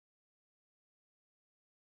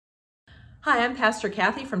Hi, I'm Pastor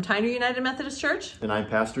Kathy from Tyner United Methodist Church. And I'm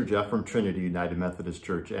Pastor Jeff from Trinity United Methodist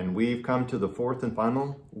Church. And we've come to the fourth and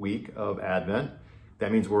final week of Advent.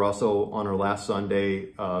 That means we're also on our last Sunday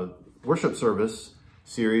worship service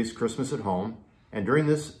series, Christmas at Home. And during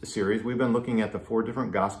this series, we've been looking at the 4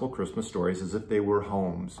 different gospel Christmas stories as if they were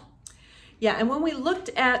homes. Yeah, and when we looked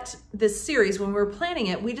at this series, when we were planning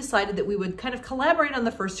it, we decided that we would kind of collaborate on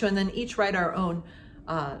the first 2 and then each write our own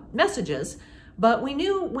messages. But we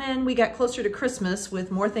knew when we got closer to Christmas with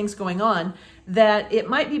more things going on that it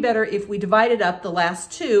might be better if we divided up the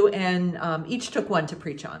last 2 and each took one to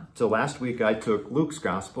preach on. So last week I took Luke's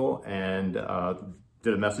gospel and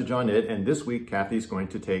did a message on it. And this week Kathy's going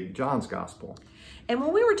to take John's gospel. And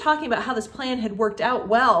when we were talking about how this plan had worked out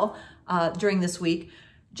well during this week,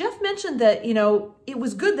 Jeff mentioned that, it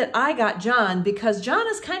was good that I got John because John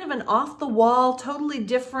is kind of an off-the-wall, totally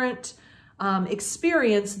different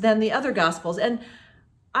experience than the other Gospels. And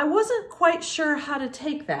I wasn't quite sure how to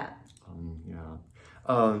take that.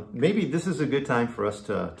 Maybe this is a good time for us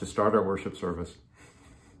to start our worship service.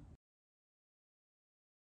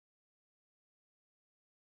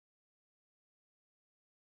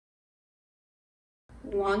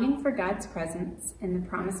 Longing for God's presence in the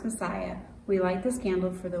promised Messiah, we light this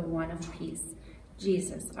candle for the one of peace,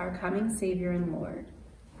 Jesus, our coming Savior and Lord.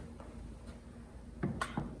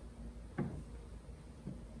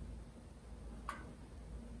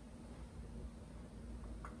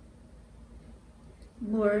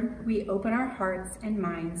 Lord, we open our hearts and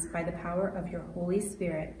minds by the power of your Holy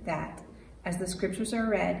Spirit that, as the scriptures are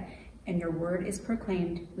read and your word is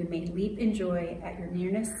proclaimed, we may leap in joy at your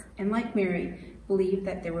nearness and, like Mary, believe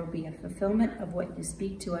that there will be a fulfillment of what you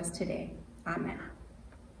speak to us today. Amen.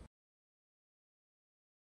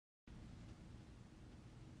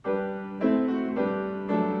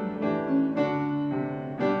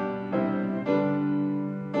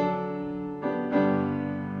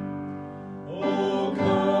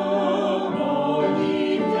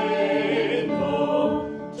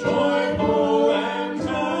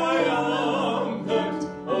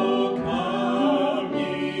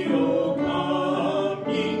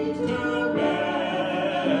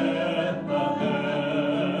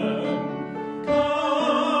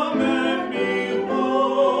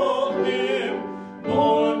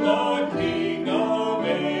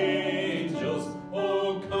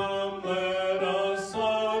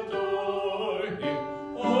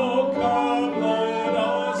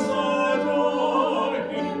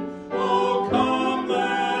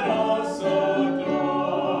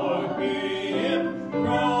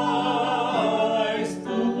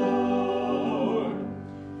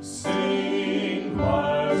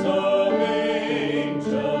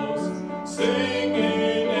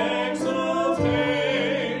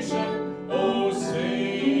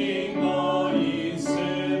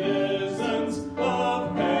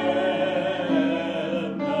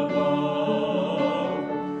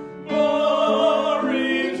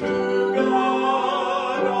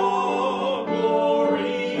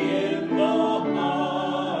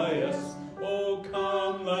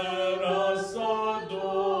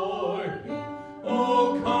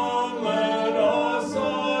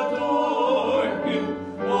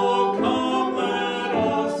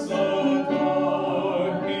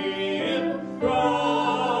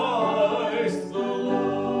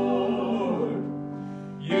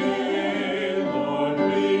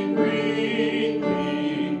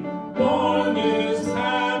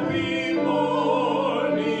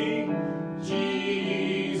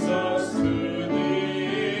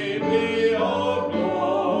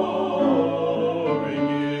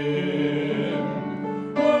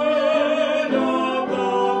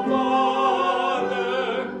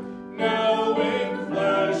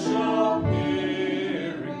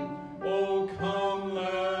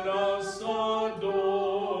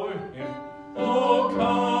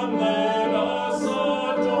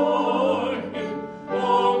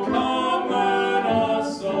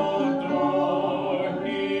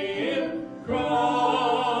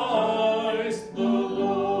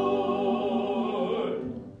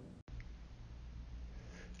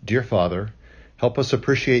 Dear Father, help us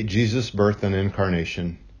appreciate Jesus' birth and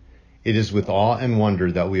incarnation. It is with awe and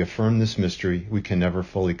wonder that we affirm this mystery we can never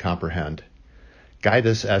fully comprehend. Guide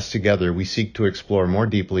us as together we seek to explore more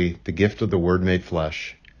deeply the gift of the Word made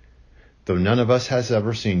flesh. Though none of us has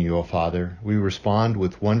ever seen you, O Father, we respond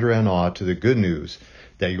with wonder and awe to the good news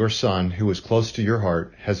that your Son, who is close to your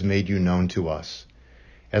heart, has made you known to us.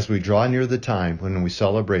 As we draw near the time when we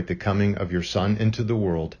celebrate the coming of your Son into the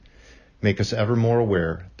world, make us ever more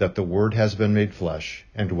aware that the Word has been made flesh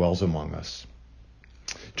and dwells among us.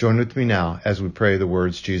 Join with me now as we pray the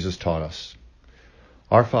words Jesus taught us.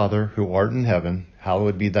 Our Father, who art in heaven,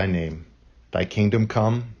 hallowed be thy name. Thy kingdom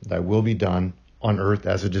come, thy will be done, on earth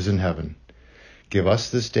as it is in heaven. Give us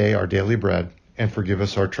this day our daily bread, and forgive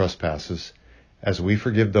us our trespasses, as we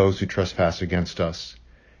forgive those who trespass against us.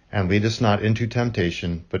 And lead us not into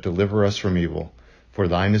temptation, but deliver us from evil. For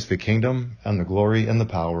thine is the kingdom, and the glory, and the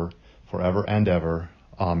power, forever and ever.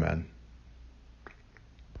 Amen.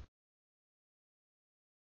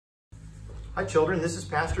 Hi children, this is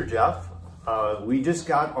Pastor Jeff. We just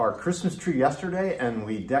got our Christmas tree yesterday and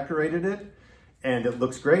we decorated it and it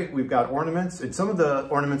looks great. We've got ornaments, and some of the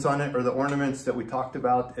ornaments on it are the ornaments that we talked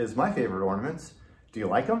about as my favorite ornaments. Do you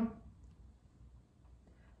like them?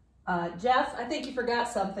 Jeff, I think you forgot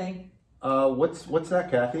something. What's that,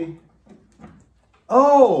 Kathy?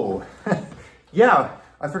 Oh, yeah,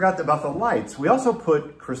 I forgot about the lights. We also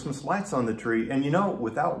put Christmas lights on the tree, and you know,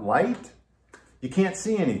 without light, you can't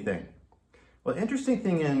see anything. Well, the interesting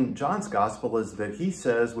thing in John's gospel is that he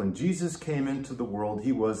says when Jesus came into the world,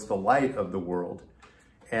 he was the light of the world.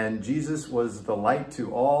 And Jesus was the light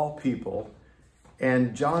to all people.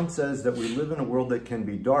 And John says that we live in a world that can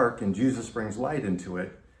be dark, and Jesus brings light into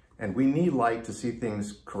it. And we need light to see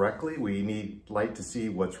things correctly. We need light to see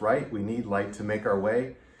what's right. We need light to make our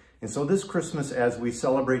way. And so this Christmas, as we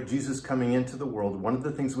celebrate Jesus coming into the world, one of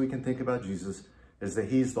the things we can think about Jesus is that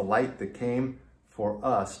he's the light that came for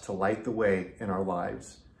us to light the way in our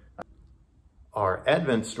lives. Our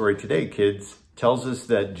Advent story today, kids, tells us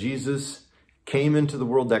that Jesus came into the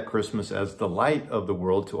world that Christmas as the light of the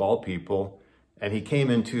world to all people, and he came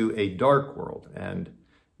into a dark world. And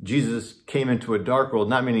Jesus came into a dark world,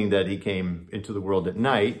 not meaning that he came into the world at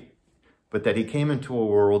night, but that he came into a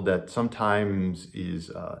world that sometimes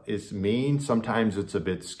is mean, sometimes it's a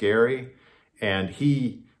bit scary, and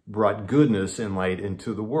he brought goodness and light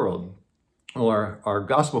into the world. Well, our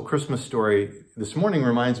gospel Christmas story this morning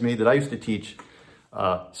reminds me that I used to teach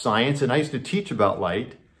science, and I used to teach about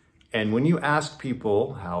light. And when you ask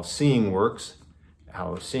people how seeing works,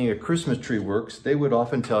 how seeing a Christmas tree works, they would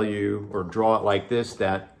often tell you, or draw it like this,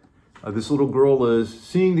 that this little girl is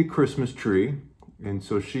seeing the Christmas tree. And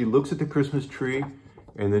so she looks at the Christmas tree,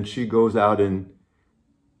 and then she goes out and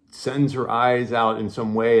sends her eyes out in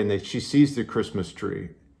some way, and then she sees the Christmas tree.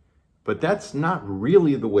 But that's not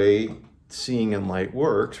really the way seeing and light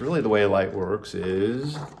works. Really, the way light works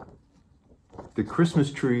is the Christmas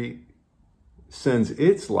tree sends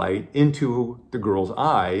its light into the girl's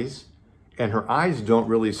eyes, and her eyes don't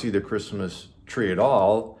really see the Christmas tree at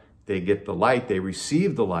all. They get the light, they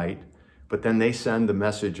receive the light, but then they send the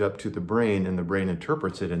message up to the brain, and the brain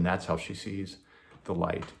interprets it, and that's how she sees the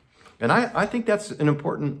light. And I think that's an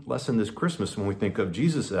important lesson this Christmas when we think of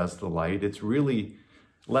Jesus as the light. It's really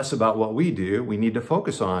less about what we do. We need to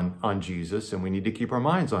focus on Jesus, and we need to keep our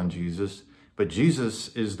minds on Jesus. But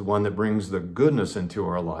Jesus is the one that brings the goodness into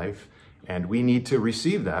our life, and we need to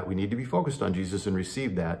receive that. We need to be focused on Jesus and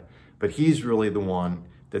receive that. But he's really the one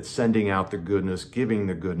that's sending out the goodness, giving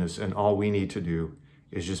the goodness, and all we need to do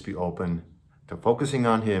is just be open to focusing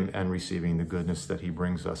on him and receiving the goodness that he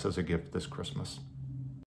brings us as a gift this Christmas.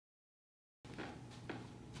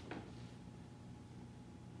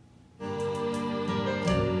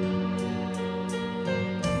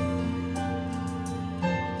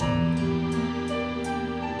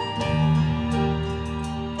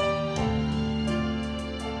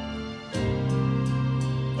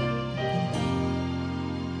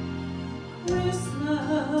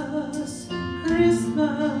 Christmas,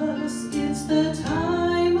 Christmas, it's the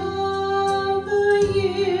time of the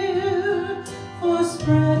year for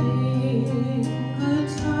spreading good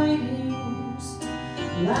tidings,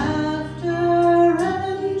 laughter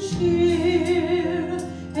and cheer,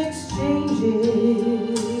 exchanging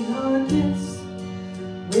our gifts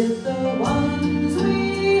with the ones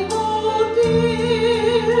we hold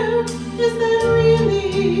dear. Is that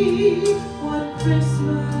really what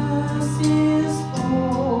Christmas is for?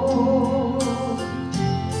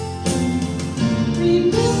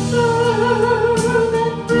 Remember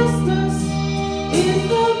that Christmas is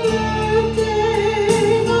the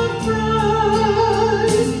birthday of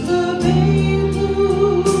Christ, the babe who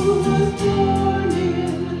was born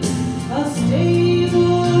in a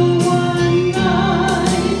stable one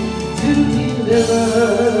night to deliver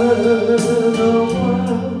the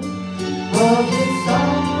world of its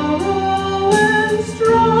sorrow and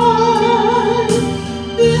strife.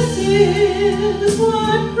 This is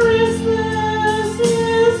what Christmas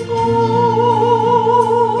is for.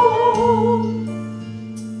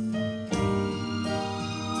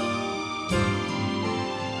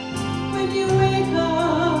 When you wake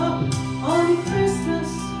up on Christmas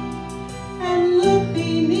and look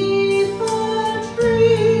beneath the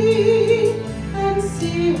tree and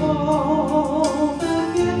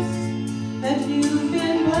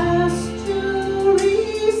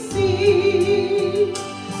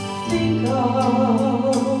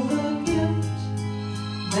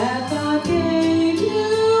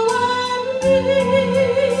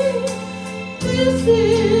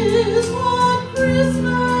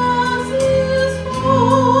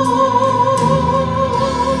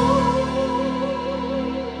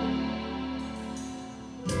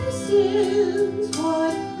sins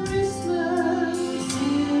what Christmas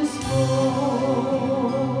is for.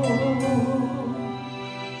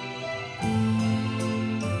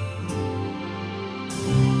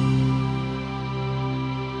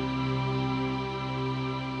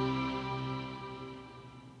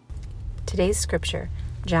 Today's scripture,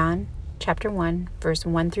 John chapter 1, verse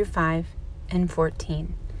 1 through 5 and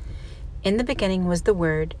 14. In the beginning was the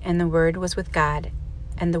Word, and the Word was with God,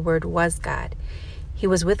 and the Word was God. He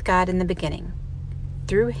was with God in the beginning.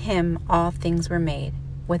 Through him all things were made.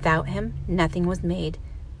 Without him nothing was made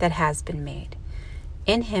that has been made.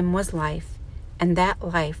 In him was life, and that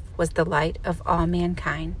life was the light of all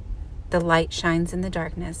mankind. The light shines in the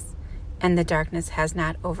darkness, and the darkness has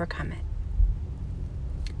not overcome it.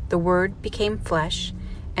 The Word became flesh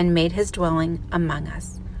and made his dwelling among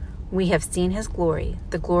us. We have seen his glory,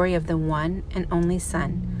 the glory of the one and only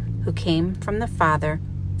Son, who came from the Father,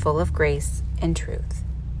 full of grace and truth.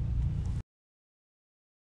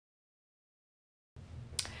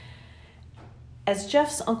 As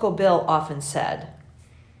Jeff's Uncle Bill often said,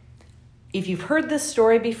 if you've heard this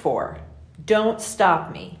story before, don't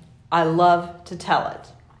stop me. I love to tell it.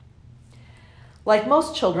 Like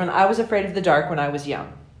most children, I was afraid of the dark when I was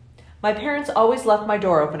young. My parents always left my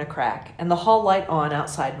door open a crack and the hall light on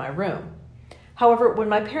outside my room. However, when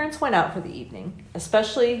my parents went out for the evening,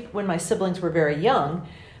 especially when my siblings were very young,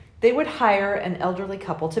 they would hire an elderly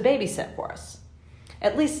couple to babysit for us.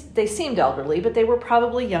 At least they seemed elderly, but they were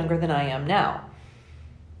probably younger than I am now.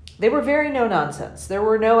 They were very no-nonsense. There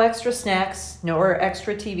were no extra snacks, nor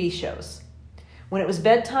extra TV shows. When it was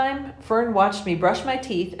bedtime, Fern watched me brush my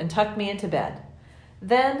teeth and tucked me into bed.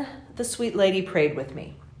 Then the sweet lady prayed with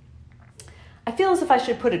me. I feel as if I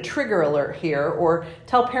should put a trigger alert here or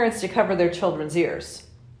tell parents to cover their children's ears.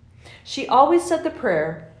 She always said the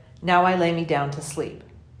prayer, "Now I lay me down to sleep."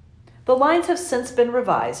 The lines have since been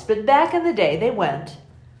revised, but back in the day they went,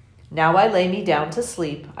 "Now I lay me down to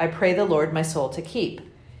sleep, I pray the Lord my soul to keep.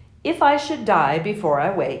 If I should die before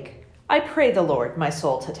I wake, I pray the Lord my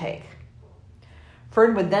soul to take."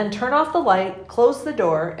 Fern would then turn off the light, close the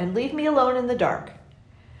door, and leave me alone in the dark.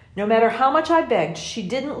 No matter how much I begged, she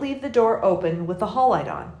didn't leave the door open with the hall light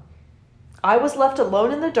on. I was left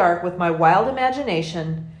alone in the dark with my wild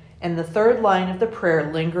imagination and the third line of the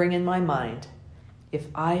prayer lingering in my mind. If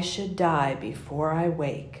I should die before I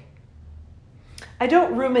wake. I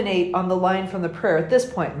don't ruminate on the line from the prayer at this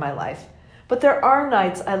point in my life, but there are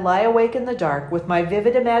nights I lie awake in the dark with my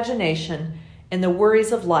vivid imagination and the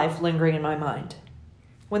worries of life lingering in my mind.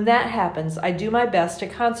 When that happens, I do my best to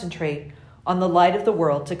concentrate on the light of the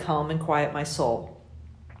world to calm and quiet my soul.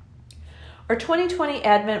 Our 2020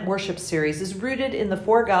 Advent worship series is rooted in the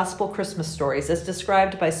 4 gospel Christmas stories as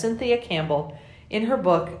described by Cynthia Campbell in her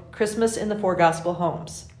book, Christmas in the 4 Gospel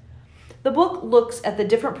Homes. The book looks at the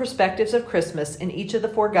different perspectives of Christmas in each of the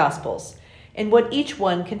 4 Gospels and what each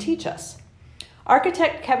one can teach us.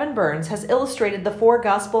 Architect Kevin Burns has illustrated the 4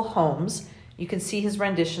 gospel homes. You can see his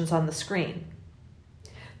renditions on the screen.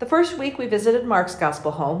 The first week we visited Mark's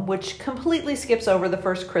gospel home, which completely skips over the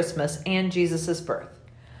first Christmas and Jesus' birth.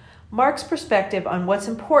 Mark's perspective on what's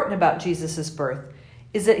important about Jesus' birth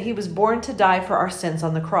is that he was born to die for our sins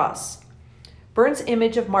on the cross. Burns'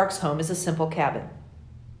 image of Mark's home is a simple cabin.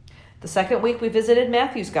 The second week we visited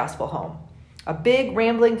Matthew's gospel home, a big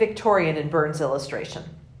rambling Victorian in Burns' illustration.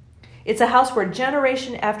 It's a house where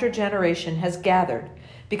generation after generation has gathered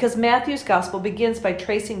because Matthew's gospel begins by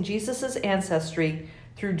tracing Jesus' ancestry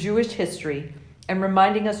through Jewish history and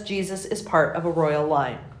reminding us Jesus is part of a royal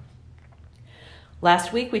line.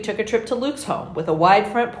 Last week, we took a trip to Luke's home with a wide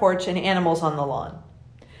front porch and animals on the lawn.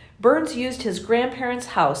 Burns used his grandparents'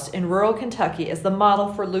 house in rural Kentucky as the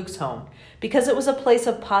model for Luke's home because it was a place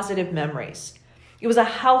of positive memories. It was a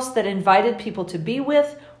house that invited people to be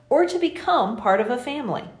with or to become part of a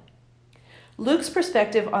family. Luke's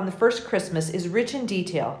perspective on the first Christmas is rich in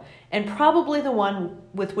detail and probably the one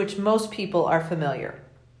with which most people are familiar.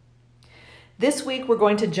 This week, we're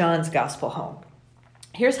going to John's gospel home.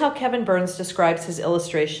 Here's how Kevin Burns describes his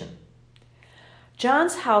illustration.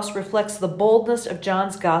 John's house reflects the boldness of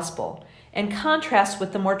John's gospel and contrasts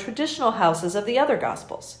with the more traditional houses of the other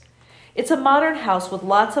gospels. It's a modern house with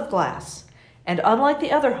lots of glass, and unlike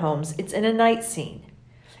the other homes, it's in a night scene.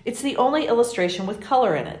 It's the only illustration with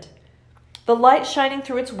color in it. The light shining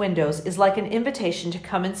through its windows is like an invitation to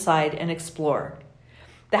come inside and explore.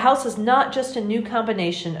 The house is not just a new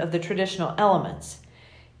combination of the traditional elements.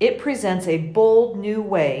 It presents a bold new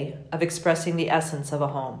way of expressing the essence of a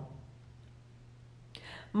home.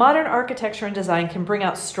 Modern architecture and design can bring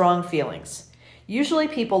out strong feelings. Usually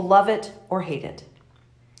people love it or hate it.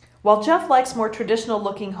 While Jeff likes more traditional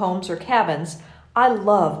looking homes or cabins, I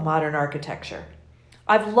love modern architecture.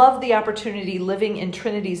 I've loved the opportunity living in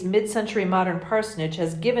Trinity's mid-century modern parsonage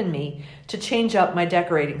has given me to change up my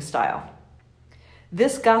decorating style.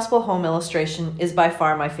 This gospel home illustration is by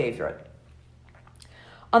far my favorite.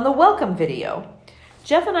 On the welcome video,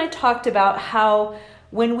 Jeff and I talked about how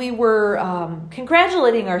when we were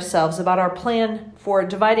congratulating ourselves about our plan for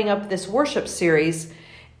dividing up this worship series,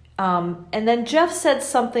 and then Jeff said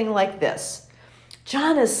something like this: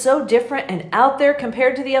 John is so different and out there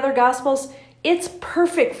compared to the other gospels. It's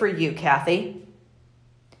perfect for you, Kathy.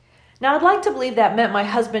 Now, I'd like to believe that meant my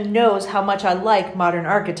husband knows how much I like modern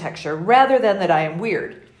architecture, rather than that I am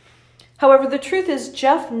weird. However, the truth is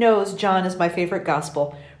Jeff knows John is my favorite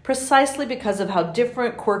gospel precisely because of how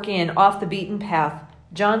different, quirky, and off the beaten path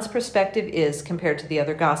John's perspective is compared to the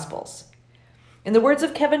other gospels. In the words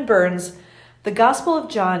of Kevin Burns, the Gospel of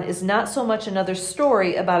John is not so much another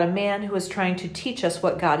story about a man who is trying to teach us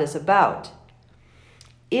what God is about.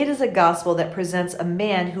 It is a gospel that presents a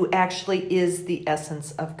man who actually is the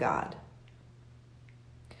essence of God.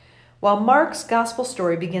 While Mark's gospel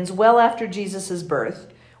story begins well after Jesus'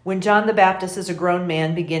 birth, when John the Baptist is a grown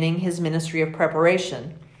man beginning his ministry of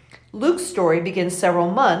preparation, Luke's story begins several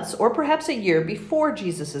months, or perhaps a year, before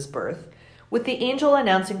Jesus' birth, with the angel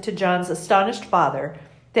announcing to John's astonished father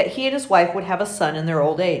that he and his wife would have a son in their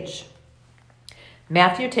old age.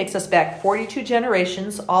 Matthew takes us back 42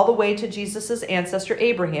 generations, all the way to Jesus' ancestor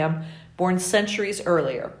Abraham, born centuries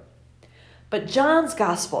earlier. But John's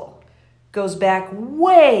gospel goes back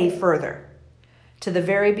way further, to the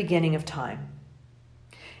very beginning of time.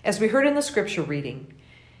 As we heard in the scripture reading,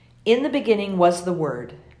 in the beginning was the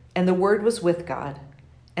Word, and the Word was with God,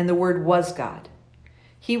 and the Word was God.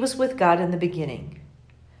 He was with God in the beginning.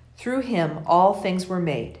 Through him all things were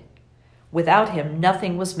made. Without him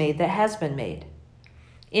nothing was made that has been made.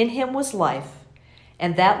 In him was life,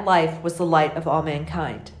 and that life was the light of all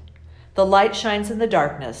mankind. The light shines in the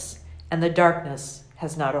darkness, and the darkness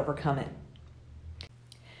has not overcome it.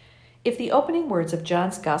 If the opening words of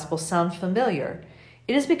John's gospel sound familiar,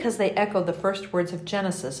 it is because they echo the first words of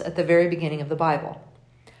Genesis at the very beginning of the Bible.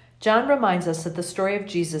 John reminds us that the story of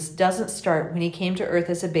Jesus doesn't start when he came to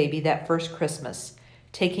earth as a baby that first Christmas,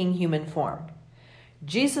 taking human form.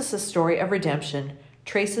 Jesus' story of redemption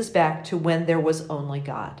traces back to when there was only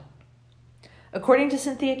God. According to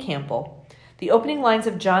Cynthia Campbell, the opening lines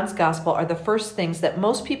of John's gospel are the first things that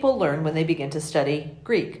most people learn when they begin to study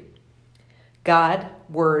Greek. God,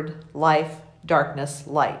 Word, life, darkness,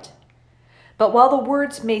 light. But while the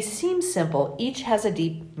words may seem simple, each has a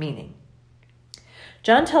deep meaning.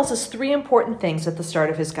 John tells us three important things at the start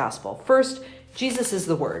of his gospel. First, Jesus is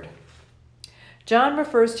the Word. John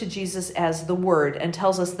refers to Jesus as the Word and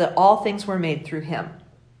tells us that all things were made through him.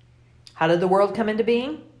 How did the world come into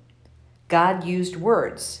being? God used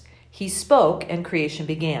words. He spoke and creation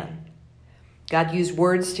began. God used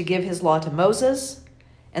words to give his law to Moses,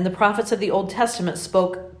 and the prophets of the Old Testament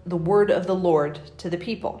spoke the word of the Lord to the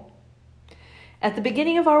people. At the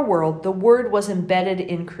beginning of our world, the Word was embedded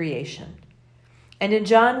in creation. And in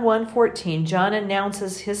John 1:14, John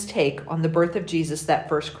announces his take on the birth of Jesus that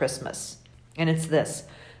first Christmas. And it's this: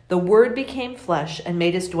 the Word became flesh and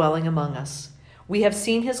made his dwelling among us. We have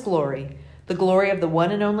seen his glory, the glory of the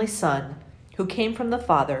one and only Son, who came from the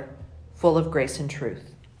Father, full of grace and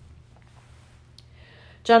truth.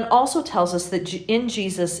 John also tells us that in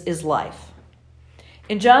Jesus is life.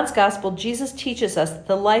 In John's gospel, Jesus teaches us that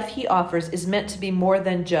the life he offers is meant to be more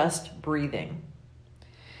than just breathing.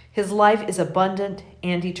 His life is abundant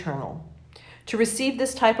and eternal. To receive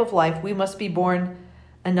this type of life, we must be born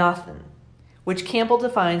anothen, which Campbell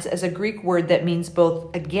defines as a Greek word that means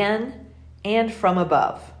both again and from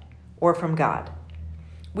above, or from God.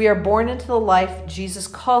 We are born into the life Jesus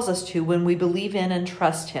calls us to when we believe in and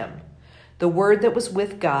trust him, the Word that was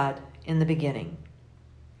with God in the beginning.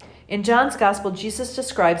 In John's gospel, Jesus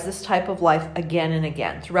describes this type of life again and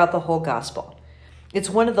again throughout the whole gospel. It's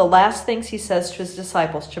one of the last things he says to his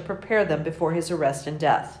disciples to prepare them before his arrest and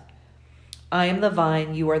death. I am the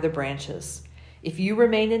vine, you are the branches. If you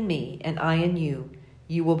remain in me and I in you,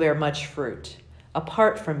 you will bear much fruit.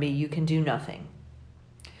 Apart from me, you can do nothing.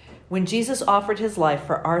 When Jesus offered his life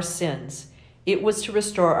for our sins, it was to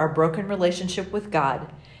restore our broken relationship with God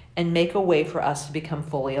and make a way for us to become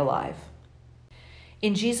fully alive.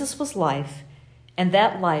 In Jesus was life, and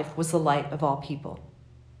that life was the light of all people.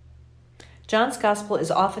 John's gospel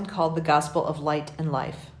is often called the gospel of light and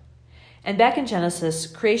life. And back in Genesis,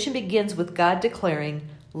 creation begins with God declaring,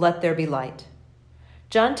 "Let there be light."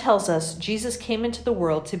 John tells us Jesus came into the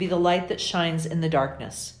world to be the light that shines in the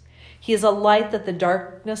darkness. He is a light that the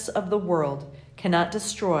darkness of the world cannot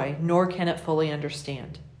destroy, nor can it fully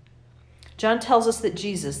understand. John tells us that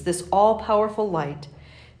Jesus, this all-powerful light,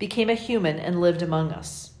 became a human and lived among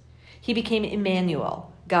us. He became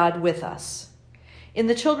Emmanuel, God with us. In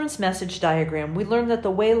the children's message diagram, we learn that the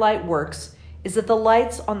way light works is that the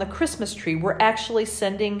lights on the Christmas tree were actually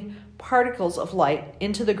sending particles of light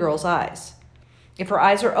into the girl's eyes. If her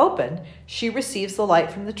eyes are open, she receives the light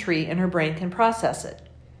from the tree and her brain can process it.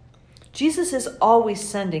 Jesus is always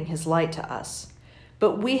sending his light to us,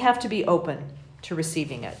 but we have to be open to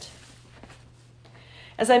receiving it.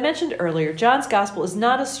 As I mentioned earlier, John's gospel is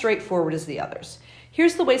not as straightforward as the others.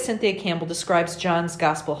 Here's the way Cynthia Campbell describes John's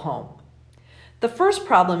gospel home. The first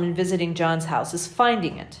problem in visiting John's house is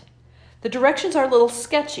finding it. The directions are a little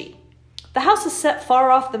sketchy. The house is set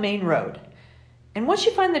far off the main road. And once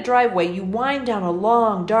you find the driveway, you wind down a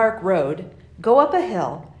long, dark road, go up a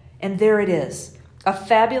hill, and there it is, a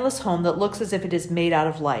fabulous home that looks as if it is made out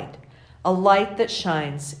of light, a light that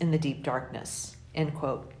shines in the deep darkness." End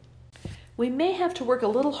quote. We may have to work a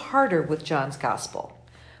little harder with John's gospel,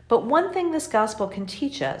 but one thing this gospel can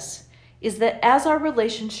teach us is that as our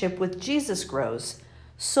relationship with Jesus grows,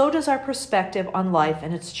 so does our perspective on life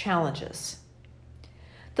and its challenges.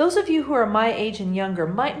 Those of you who are my age and younger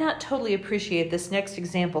might not totally appreciate this next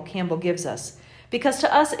example Campbell gives us, because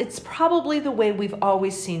to us it's probably the way we've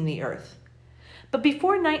always seen the earth. But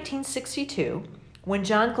before 1962, when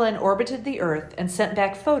John Glenn orbited the earth and sent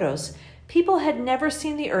back photos, people had never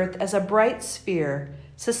seen the earth as a bright sphere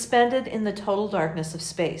suspended in the total darkness of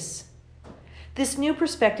space. This new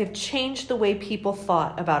perspective changed the way people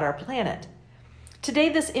thought about our planet. Today,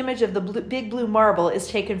 this image of the big blue marble is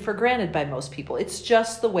taken for granted by most people. It's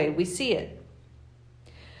just the way we see it.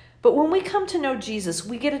 But when we come to know Jesus,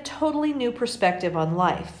 we get a totally new perspective on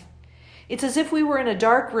life. It's as if we were in a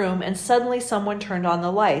dark room and suddenly someone turned on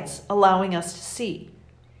the lights, allowing us to see.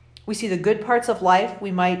 We see the good parts of life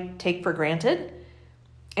we might take for granted,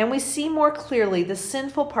 and we see more clearly the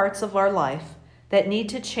sinful parts of our life that need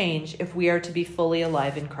to change if we are to be fully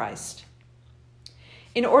alive in Christ.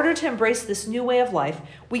 In order to embrace this new way of life,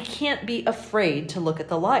 we can't be afraid to look at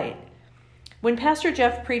the light. When Pastor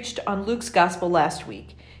Jeff preached on Luke's gospel last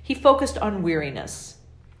week, he focused on weariness.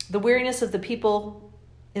 The weariness of the people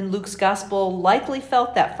in Luke's gospel likely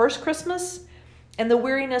felt that first Christmas, and the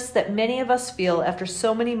weariness that many of us feel after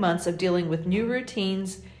so many months of dealing with new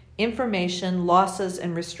routines, information, losses,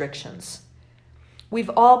 and restrictions.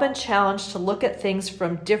 We've all been challenged to look at things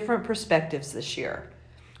from different perspectives this year.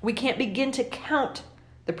 We can't begin to count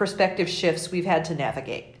the perspective shifts we've had to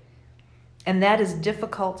navigate. And that is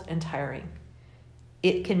difficult and tiring.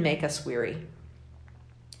 It can make us weary.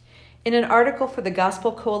 In an article for the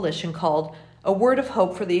Gospel Coalition called "A Word of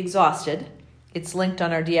Hope for the Exhausted," it's linked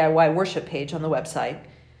on our DIY worship page on the website,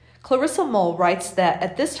 Clarissa Mull writes that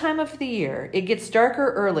at this time of the year, it gets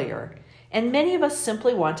darker earlier, and many of us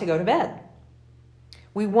simply want to go to bed.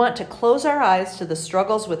 We want to close our eyes to the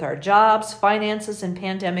struggles with our jobs, finances, and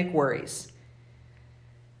pandemic worries.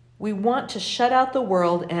 We want to shut out the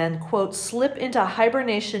world and, quote, slip into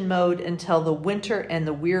hibernation mode until the winter and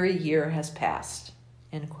the weary year has passed,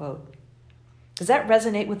 end quote. Does that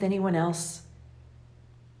resonate with anyone else?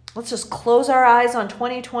 Let's just close our eyes on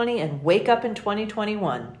 2020 and wake up in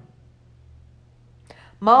 2021.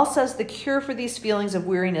 Mull says the cure for these feelings of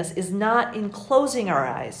weariness is not in closing our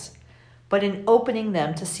eyes, but in opening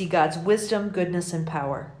them to see God's wisdom, goodness, and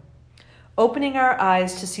power. Opening our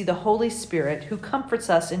eyes to see the Holy Spirit who comforts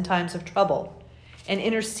us in times of trouble and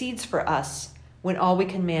intercedes for us when all we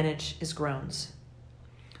can manage is groans.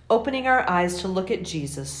 Opening our eyes to look at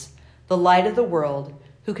Jesus, the light of the world,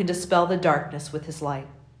 who can dispel the darkness with his light.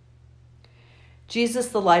 Jesus,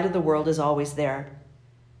 the light of the world, is always there.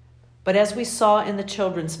 But as we saw in the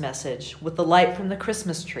children's message with the light from the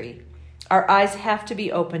Christmas tree, our eyes have to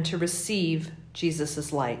be open to receive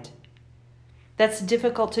Jesus' light. That's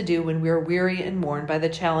difficult to do when we are weary and worn by the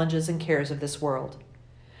challenges and cares of this world.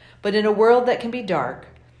 But in a world that can be dark,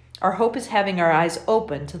 our hope is having our eyes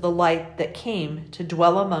open to the light that came to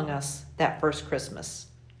dwell among us that first Christmas.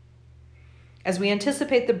 As we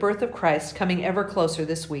anticipate the birth of Christ coming ever closer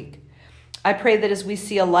this week, I pray that as we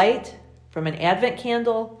see a light from an Advent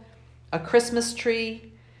candle, a Christmas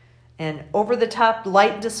tree, an over-the-top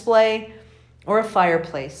light display, or a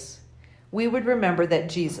fireplace, we would remember that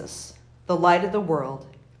Jesus, the light of the world,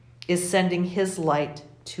 is sending his light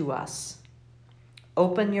to us.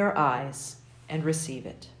 Open your eyes and receive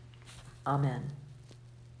it. Amen.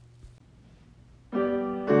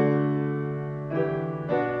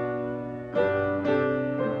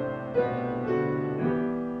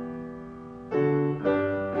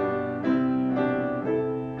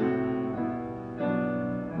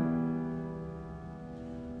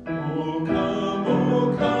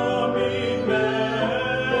 O come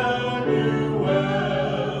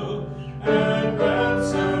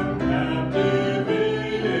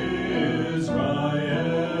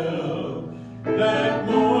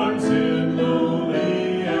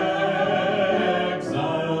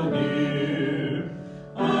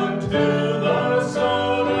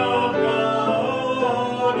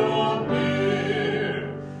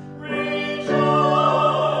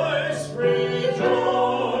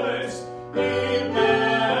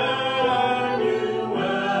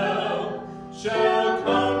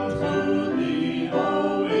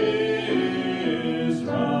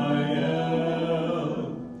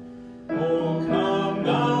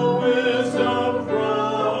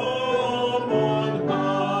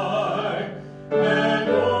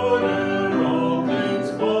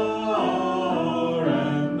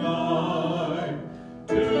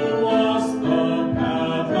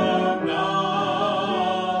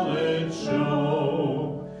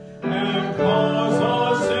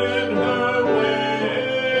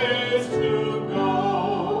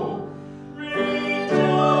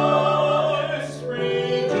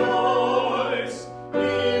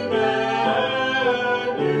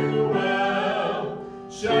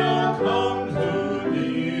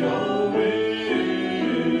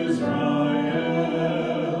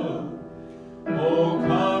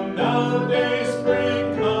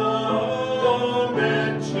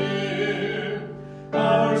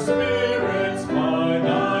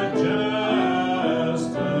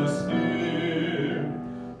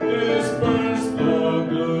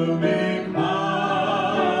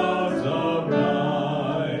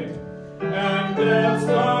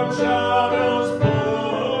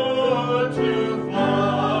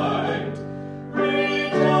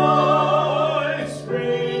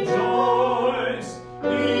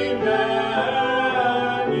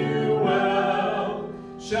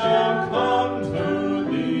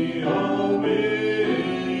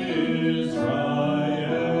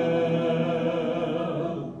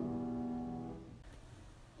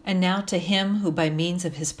now to him who by means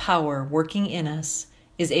of his power working in us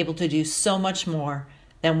is able to do so much more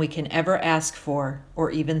than we can ever ask for or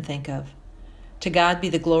even think of. To God be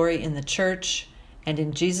the glory in the church and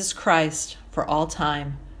in Jesus Christ for all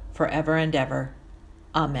time, forever and ever.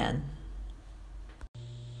 Amen.